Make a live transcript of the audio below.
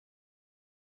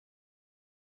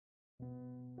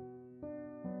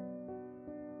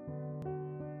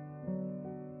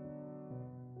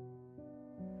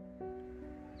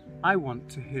I want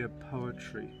to hear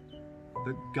poetry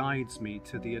that guides me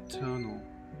to the eternal,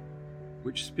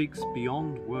 which speaks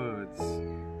beyond words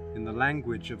in the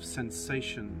language of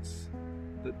sensations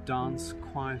that dance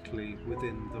quietly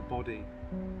within the body.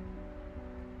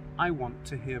 I want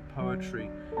to hear poetry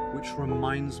which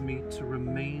reminds me to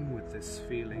remain with this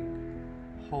feeling,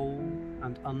 whole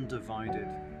and undivided.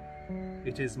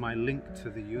 It is my link to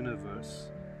the universe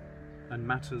and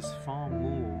matters far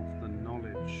more than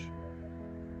knowledge.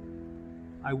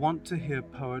 I want to hear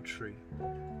poetry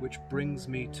which brings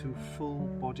me to full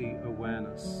body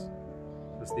awareness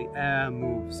as the air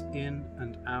moves in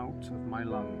and out of my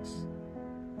lungs.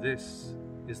 This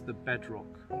is the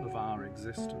bedrock of our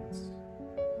existence.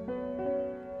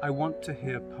 I want to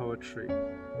hear poetry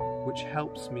which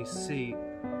helps me see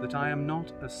that I am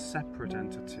not a separate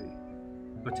entity,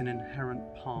 but an inherent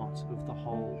part of the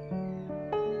whole.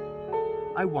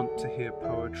 I want to hear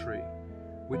poetry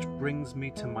which brings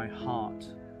me to my heart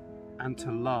and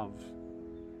to love,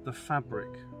 the fabric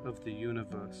of the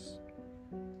universe.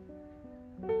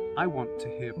 I want to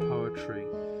hear poetry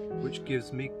which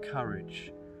gives me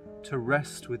courage to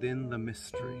rest within the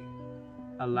mystery,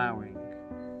 allowing,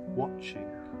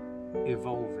 watching,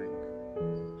 evolving,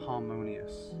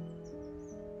 harmonious.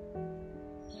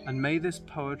 And may this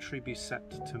poetry be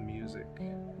set to music,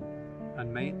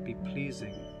 and may it be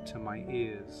pleasing to my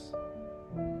ears,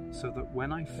 so that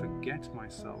when I forget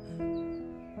myself,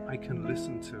 I can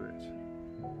listen to it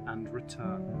and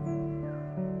return.